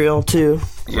material too.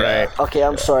 right. Okay,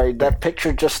 I'm sorry. That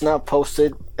picture just now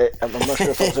posted. I'm not sure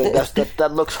if it was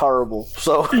that looks horrible.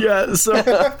 So Yeah, so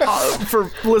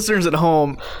for listeners at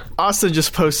home, Austin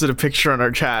just posted a picture on our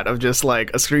chat of just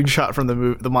like a screenshot from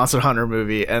the Monster Hunter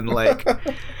movie, and like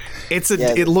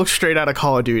it looks straight out of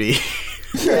Call of Duty.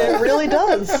 It really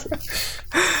does.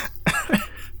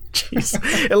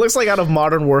 Jeez. It looks like out of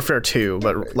Modern Warfare 2,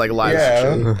 but like live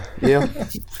action. Yeah. Yeah.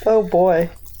 Oh boy.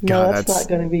 No, God, that's not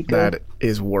going to be good. That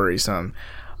is worrisome.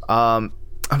 I'm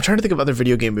trying to think of other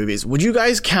video game movies. Would you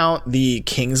guys count the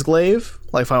Kingsglaive,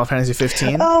 like Final Fantasy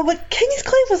 15? Oh, but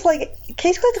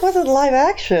Kingsglaive wasn't live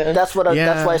action. that's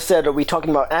why I said, are we talking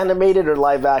about animated or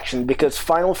live action? Because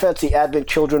Final Fantasy Advent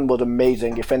Children was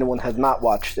amazing. If anyone has not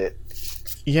watched it,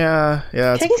 Yeah.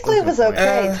 Kingsglaive was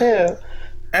okay too.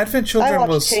 Advent I Children watched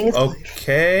was Kingsglaive.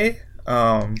 okay.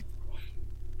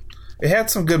 It had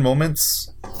some good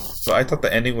moments, but I thought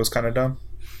the ending was kind of dumb.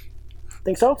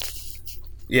 think so.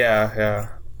 Yeah.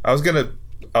 I was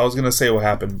gonna say what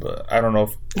happened, but I don't know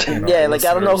if Yeah, like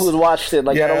I don't know who's watched it.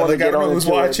 Like I don't want to get on who's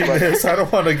into watching it, but this. I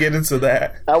don't want to get into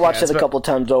that. I watched it's it a couple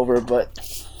times over, but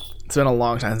It's been a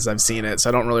long time since I've seen it, so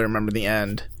I don't really remember the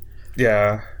end.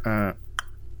 Yeah. yeah,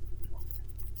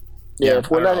 if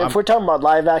we're I don't know. if we're talking about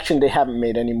live action, they haven't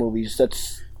made any movies.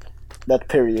 That's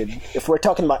period. If we're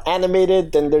talking about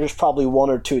animated, then there's probably one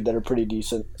or two that are pretty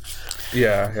decent.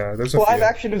 Yeah. There's a Live few.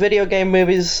 action video game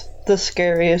movies, the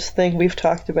scariest thing we've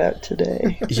talked about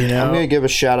today. You I'm know, gonna give a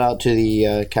shout out to the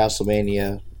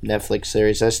Castlevania Netflix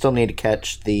series. I still need to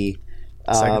catch the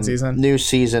Second season? new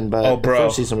season, but Oh, the bro.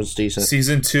 first season was decent.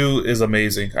 Season 2 is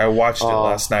amazing. I watched it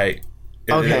last night.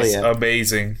 It Okay. is Yeah.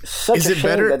 amazing. Such Is a it shame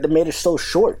better- that they made it so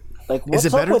short. Like, what's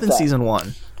is it up better with than that? season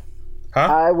 1?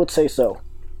 I would say so.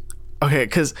 Okay,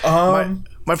 because Um,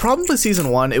 my problem with season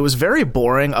 1, it was very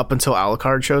boring up until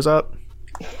Alucard shows up.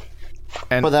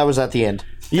 But that was at the end.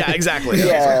 Yeah, exactly.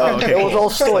 Yeah, Oh, okay. it was all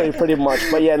story pretty much.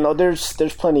 But yeah, no, there's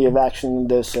plenty of action in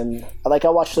this, and like I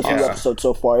watched a few Yeah. episodes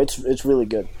so far. It's really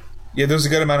good. Yeah, there's a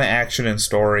good amount of action and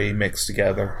story mixed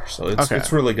together, so Okay.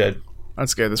 it's really good.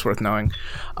 That's good. That's worth knowing.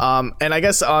 And I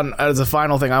guess as a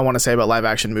final thing I want to say about live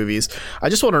action movies, I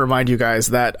just want to remind you guys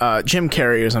that Jim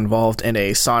Carrey is involved in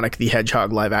a Sonic the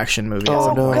Hedgehog live action movie.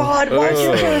 Oh no. God, why did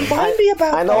you remind me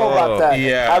about I know about that.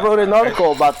 yeah. I wrote an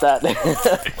article about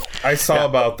that. I saw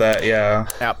about that, yeah.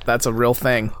 Yep, that's a real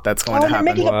thing that's going Oh, to they're happen.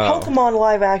 making a Pokemon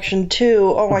live action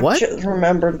too. Oh, I What? just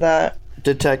remembered that.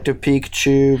 Detective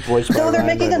Pikachu, voiced by No, they're Ryan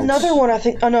making Reynolds. another one. I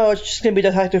think. Oh no, it's just gonna be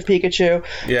Detective Pikachu.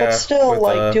 Yeah, but still, with,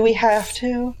 like, do we have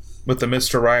to? With the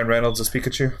Mr. Ryan Reynolds as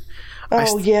Pikachu.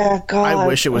 Oh yeah, God. I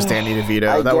wish it was Danny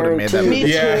DeVito. That would have made that guarantee- movie.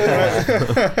 Me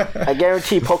Yeah. I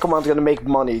guarantee Pokemon's gonna make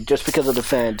money just because of the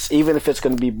fans. Even if it's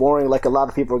gonna be boring, like a lot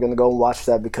of people are gonna go and watch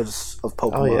that because of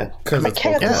Pokemon. Oh yeah. Because I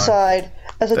can't decide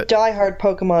as a diehard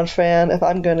Pokemon fan if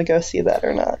I'm going to go see that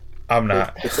or not. I'm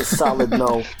not. It's a solid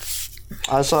no.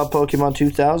 I saw Pokemon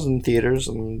 2000 in theaters,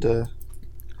 and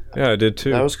Yeah, I did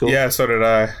too. that was cool. Yeah, so did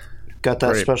I. Got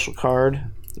that Great. special card.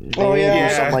 Oh yeah, Yeah.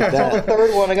 Something like The that.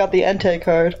 third one, I got the Entei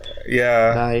card.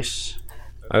 Yeah. Nice.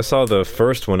 I saw the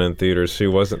first one in theaters. See,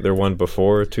 wasn't there one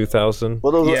before 2000?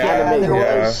 Well, those Yeah. Yeah, animated.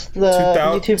 there Yeah. was the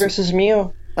 2000 Mewtwo versus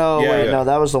Mew. Oh Yeah, wait, yeah. no,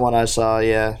 that was the one I saw.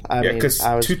 Yeah, I Yeah, mean, because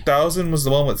I was 2000 was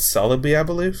the one with Celebi, I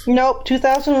believe. Nope,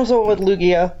 2000 was the one with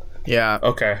Lugia. Yeah.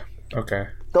 Okay.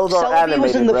 Those are Celebi animated,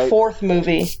 was in the right? fourth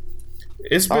movie.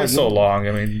 It's been so long.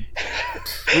 I mean,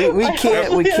 we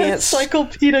can't we An can't.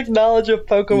 encyclopedic knowledge of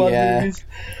Pokemon Yeah. movies.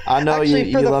 I know Actually,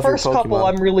 you for the love first your couple, Pokemon.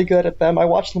 I'm really good at them. I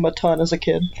watched them a ton as a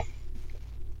kid.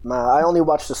 Nah, I only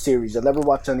watched the series. I never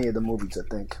watched any of the movies, I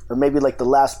think. Or maybe like the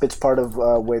last bit's part of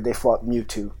where they fought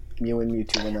Mewtwo. Mew and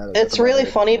Mewtwo went at it. It's really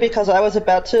funny because I was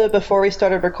about to, before we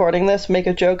started recording this, make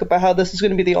a joke about how this is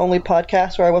going to be the only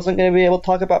podcast where I wasn't going to be able to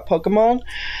talk about Pokemon.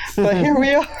 But here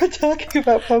we are talking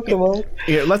about Pokemon.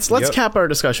 Here, let's Yep. cap our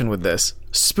discussion with this.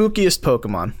 Spookiest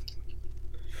Pokemon.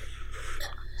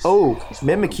 Oh,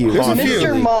 Mimikyu. There's a few.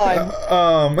 Mr.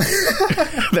 Mime.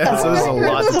 That's a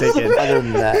lot to take in. Other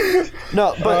than that,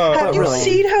 no, but Have you really,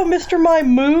 seen how Mr. Mime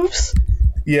moves?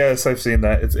 yes, I've seen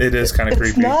that. It is kind of It's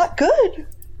creepy. not good.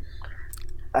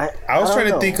 I was don't trying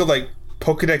to know. think of like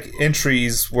Pokedex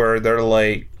entries where they're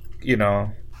like,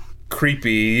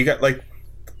 creepy. You got like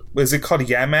is it called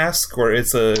Yamask, where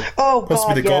it's Oh, supposed to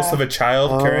God, be the ghost of a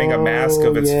child carrying a mask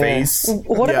of its yeah. face?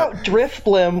 What about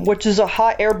Driftblim, which is a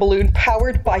hot air balloon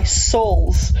powered by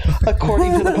souls,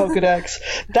 according to the Pokedex?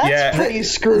 That's Yeah. pretty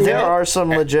screwed There up. are some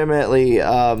legitimately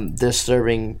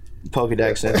disturbing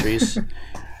Pokedex entries.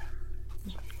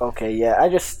 Okay, yeah.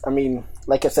 I mean,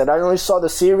 like I said, I only saw the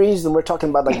series, and we're talking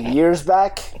about like years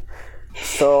back.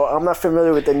 So I'm not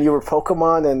familiar with the newer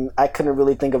Pokemon, and I couldn't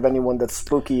really think of anyone that's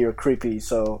spooky or creepy.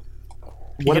 So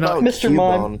What You know, about Mr.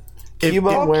 Cubone?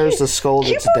 Cubone wears the skull of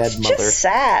its dead Cubone's mother. just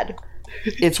sad.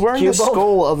 It's wearing the Cubone?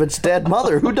 skull of its dead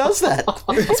mother. Who does that?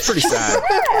 It's pretty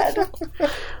sad.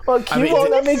 well,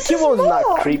 Cubone's not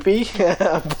creepy,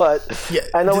 but Yeah,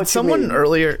 I know did what you someone mean.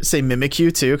 earlier say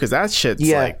Mimikyu too? Because that shit's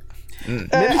Yeah. like Mimikyu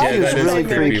that is is really a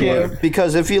creepy creepy one.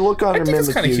 because if you look under think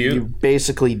it's kinda Mimikyu, cute. you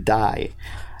basically die.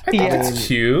 Yeah. It's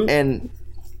cute. And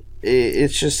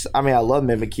it's just, I mean, I love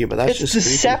Mimikyu, but that's It's just creepy.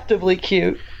 deceptively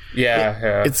cute.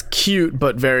 Yeah. it's cute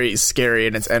but very scary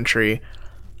in its entry.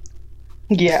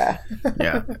 Yeah.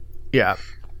 Yeah, yeah.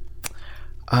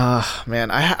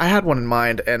 Man, I had one in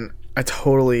mind and I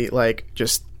totally like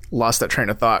just lost that train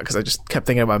of thought because I just kept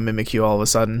thinking about Mimikyu all of a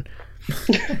sudden.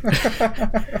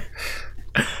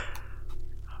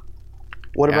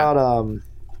 What Yeah. about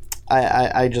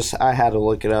I had to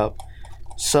look it up.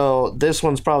 So this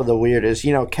one's probably the weirdest.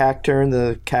 You know, Cacturne,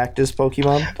 the cactus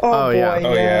Pokemon. Oh, Oh, boy, yeah.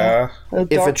 Oh yeah.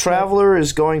 If a traveler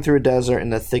is going through a desert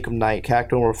in the thick of night,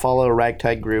 Cacturne will follow a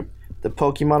ragtag group. The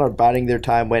Pokemon are biding their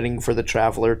time, waiting for the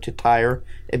traveler to tire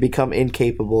and become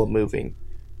incapable of moving.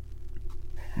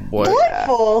 What?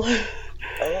 Delightful.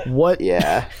 What?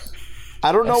 Yeah,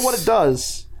 I don't know what it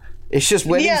does. It's just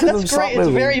waiting Yeah, for them to that's stop great. It's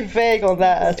moving. very vague on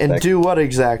that aspect. And do what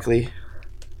exactly?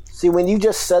 See, when you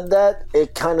just said that,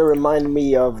 it kind of reminded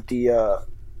me of the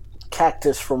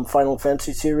cactus from Final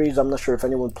Fantasy series. I'm not sure if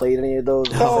anyone played any of those.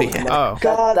 Oh, Oh, yeah. Oh,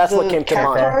 God, that's what the came to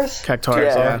mind. Cactars? Cactars,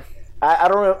 Yeah. yeah. I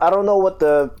don't know what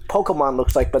the Pokemon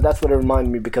looks like, but that's what it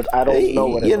reminded me because I don't know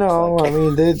what it You looks know, like. I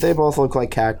mean, they both look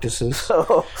like cactuses.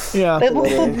 So, Yeah. They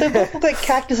both look like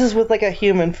cactuses with like a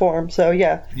human form. So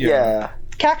yeah, yeah.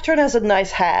 Cacturne has a nice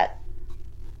hat,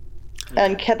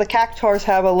 and the Cactars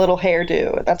have a little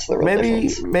hairdo. That's the real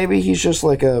difference. Maybe he's just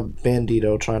like a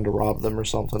bandito trying to rob them or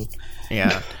something.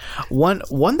 Yeah. One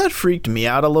that freaked me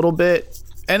out a little bit,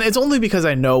 and it's only because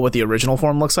I know what the original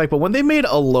form looks like, but when they made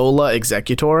Alola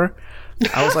Executor,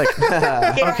 I was like,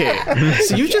 okay,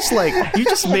 so you just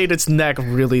made its neck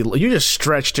really, you just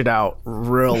stretched it out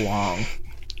real long.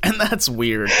 And that's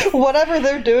weird. Whatever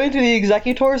they're doing to the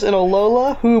Executors in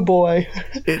Alola, hoo boy.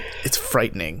 It's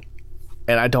frightening.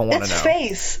 And I don't want to know.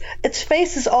 Its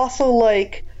face is also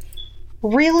like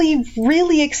really,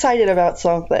 really excited about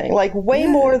something. Like way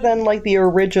more than like the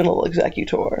original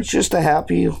Executor. It's just a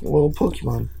happy little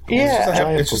Pokemon.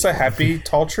 Yeah. It's just a happy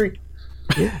tall tree.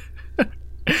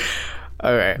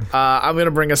 Okay, I'm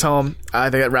gonna bring us home. I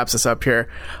think that wraps us up here.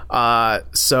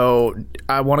 So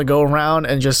I want to go around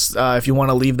and just, if you want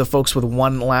to leave the folks with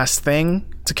one last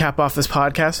thing to cap off this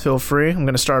podcast, feel free. I'm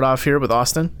gonna start off here with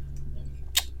Austin.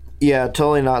 Yeah,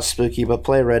 totally not spooky, but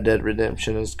play Red Dead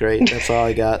Redemption is great. That's all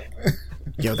I got.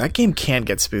 Yo, that game can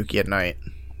get spooky at night.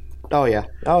 Oh yeah.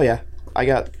 I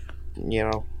got,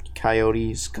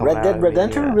 coyotes coming Red Dead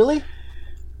Redemption, really?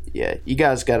 Yeah, you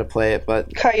guys got to play it,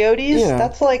 but Coyotes? Yeah.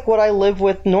 That's like what I live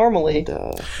with normally.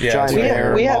 Yeah, giant we-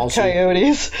 bear We have mauls you.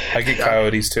 coyotes. I get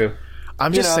coyotes too.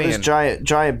 I'm You just know, this saying.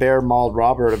 giant bear mauled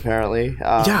Robert. Apparently,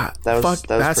 Yeah, that was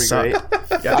that pretty sucked.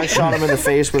 great. I shot him in the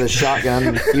face with a shotgun.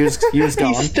 And he was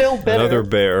gone. He's still bitter. Another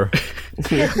bear.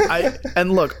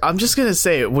 And look, I'm just gonna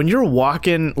say, when you're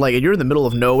walking, like you're in the middle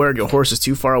of nowhere and your horse is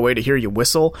too far away to hear you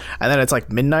whistle, and then it's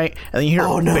like midnight, and then you hear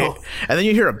and then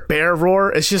you hear a bear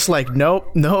roar. It's just like, nope,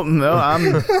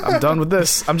 I'm done with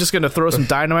this. I'm just gonna throw some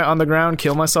dynamite on the ground,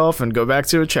 kill myself, and go back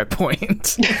to a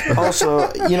checkpoint. Also,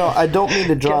 I don't mean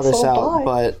to draw Guess this I'll out,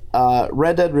 buy. but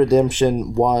Red Dead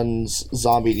Redemption 1's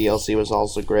zombie DLC was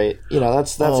also great.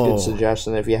 That's a good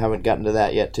suggestion if you haven't gotten to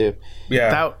that yet, too.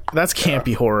 Yeah. That's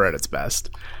campy horror at its best.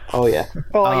 Oh, yeah.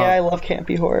 Oh yeah, I love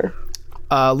campy horror.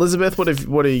 Elizabeth,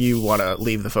 what do you want to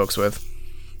leave the folks with?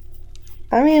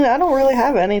 I mean, I don't really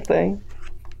have anything.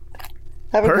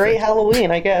 Have a great Perfect.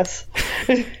 Halloween, I guess.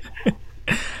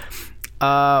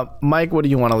 Mike, what do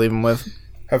you want to leave them with?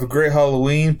 Have a great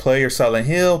Halloween. Play your Silent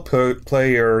Hill.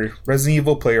 Play your Resident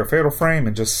Evil. Play your Fatal Frame,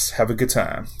 and just have a good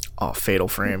time. Oh, Fatal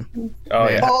Frame. Oh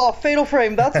yeah. Oh, Fatal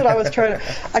Frame. That's what I was trying to...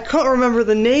 I couldn't remember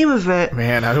the name of it.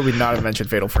 Man, how could we not have mentioned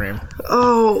Fatal Frame?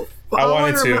 Oh... I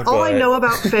wanted to, all I but- know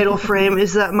about Fatal Frame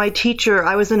is that my teacher,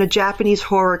 I was in a Japanese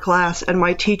horror class, and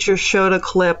my teacher showed a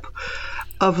clip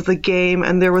of the game,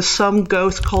 and there was some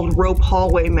ghost called Rope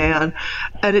Hallway Man,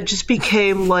 and it just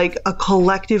became like a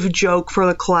collective joke for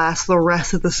the class the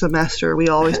rest of the semester. We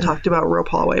always talked about Rope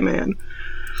Hallway Man.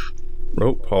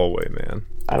 Rope Hallway Man.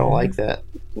 I don't like that.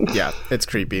 Yeah, it's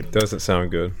creepy. Doesn't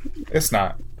sound good. It's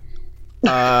not.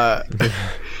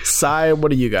 Sai,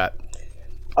 what do you got?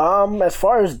 As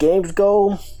far as games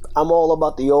go, I'm all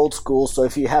about the old school, so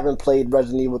if you haven't played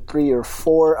Resident Evil 3 or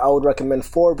 4, I would recommend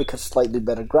 4 because slightly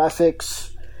better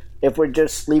graphics. If we're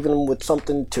just leaving them with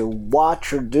something to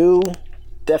watch or do,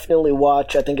 definitely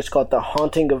watch, I think it's called The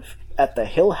Haunting of at the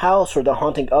Hill House or The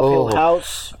Haunting of Hill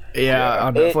House. Yeah,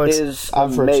 on It Netflix. is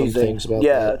I've heard amazing. some things about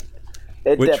yeah.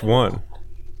 that. Which one?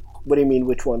 What do you mean,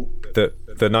 which one? The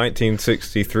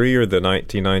 1963 or the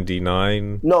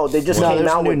 1999? No, they just No, came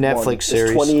there's a out new with Netflix one.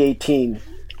 series. It's 2018.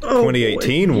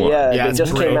 2018 one. Yeah, Yeah, they it's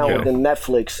just came out okay. with the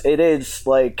Netflix. It is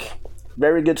like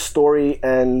very good story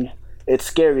and it's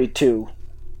scary too.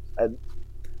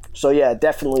 So yeah,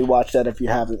 definitely watch that if you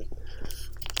haven't.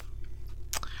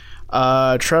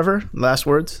 Trevor, last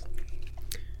words?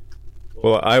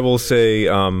 Well, I will say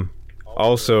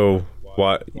also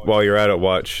while you're at it,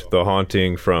 watch The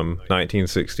Haunting from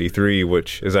 1963,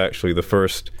 which is actually the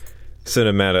first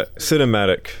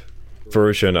cinematic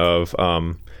version of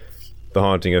The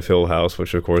Haunting of Hill House,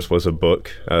 which of course was a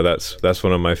book. That's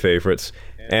one of my favorites.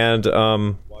 And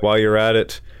while you're at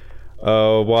it,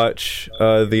 watch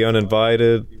The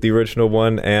Uninvited, the original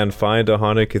one, and find a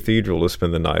haunted cathedral to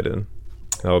spend the night in.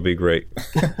 That would be great.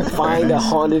 Find a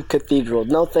haunted cathedral.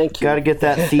 No, thank you. Got to get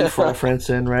that thief reference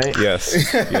in, right?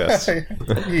 Yes, yes.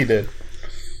 He did.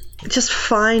 Just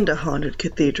find a haunted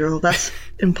cathedral. That's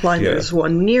implying Yeah. there's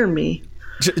one near me.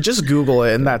 Just Google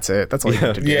it, and that's it. That's all you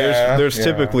need to do. Yeah. There's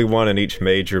typically one in each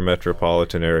major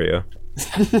metropolitan area.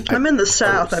 I'm in the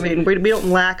south. I mean, we don't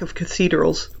lack of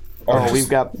cathedrals. Or Oh, just,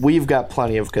 we've got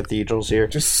plenty of cathedrals here.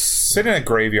 just sit in a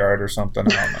graveyard or something.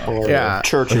 I don't know. Or Yeah.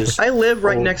 churches. I live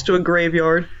right next to a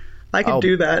graveyard. I can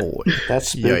do that. Boy. That's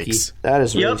spooky. Yikes. That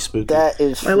is really Yep. spooky. That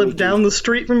is I live freaky. down the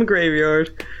street from a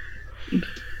graveyard.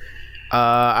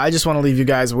 I just want to leave you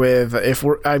guys with,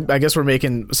 I guess we're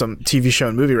making some TV show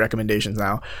and movie recommendations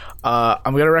now.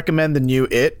 I'm going to recommend the new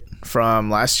It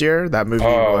from last year. That movie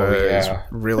was yeah.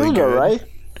 really It was good. alright.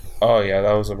 Oh yeah,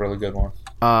 that was a really good one.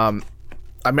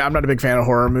 I mean, I'm not a big fan of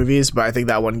horror movies, but I think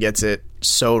that one gets it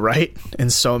so right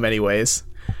in so many ways.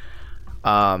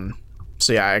 So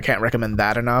yeah, I can't recommend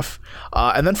that enough.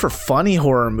 And then for funny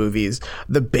horror movies,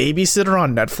 The Babysitter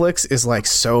on Netflix is like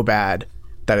so bad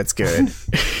that it's good.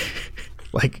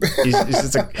 Like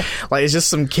it's just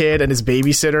some kid, and his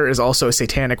babysitter is also a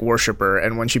satanic worshiper.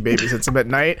 And when she babysits him at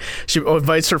night, she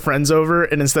invites her friends over,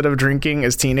 and instead of drinking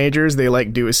as teenagers, they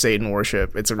like do a Satan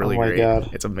worship. It's a really my great. God.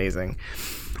 It's amazing.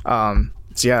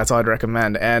 So yeah, that's all I'd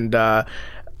recommend. And I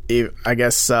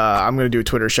guess I'm going to do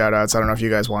Twitter shout-outs. I don't know if you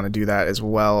guys want to do that as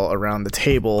well around the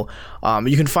table.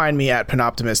 You can find me at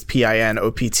Pinoptimist,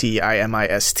 PINOPTIMIST.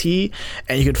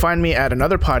 And you can find me at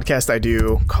another podcast I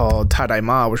do called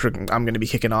Tadaima, which I'm going to be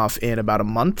kicking off in about a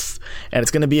month. And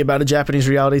it's going to be about a Japanese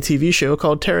reality TV show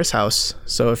called Terrace House.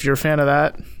 So if you're a fan of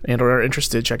that and or are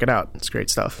interested, check it out. It's great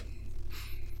stuff.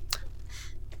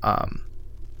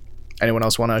 Anyone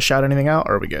else want to shout anything out,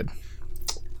 or are we good?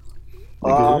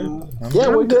 Yeah,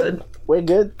 we're good. We're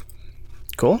good.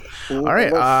 Cool. All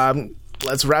right.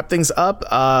 Let's wrap things up.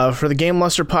 For the Game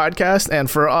Luster podcast, and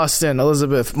for Austin,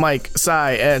 Elizabeth, Mike,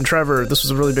 Sai, and Trevor, this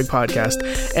was a really big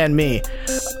podcast. And me,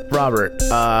 Robert.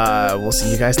 We'll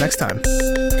see you guys next time.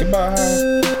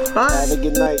 Goodbye. Bye. Have a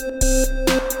good night.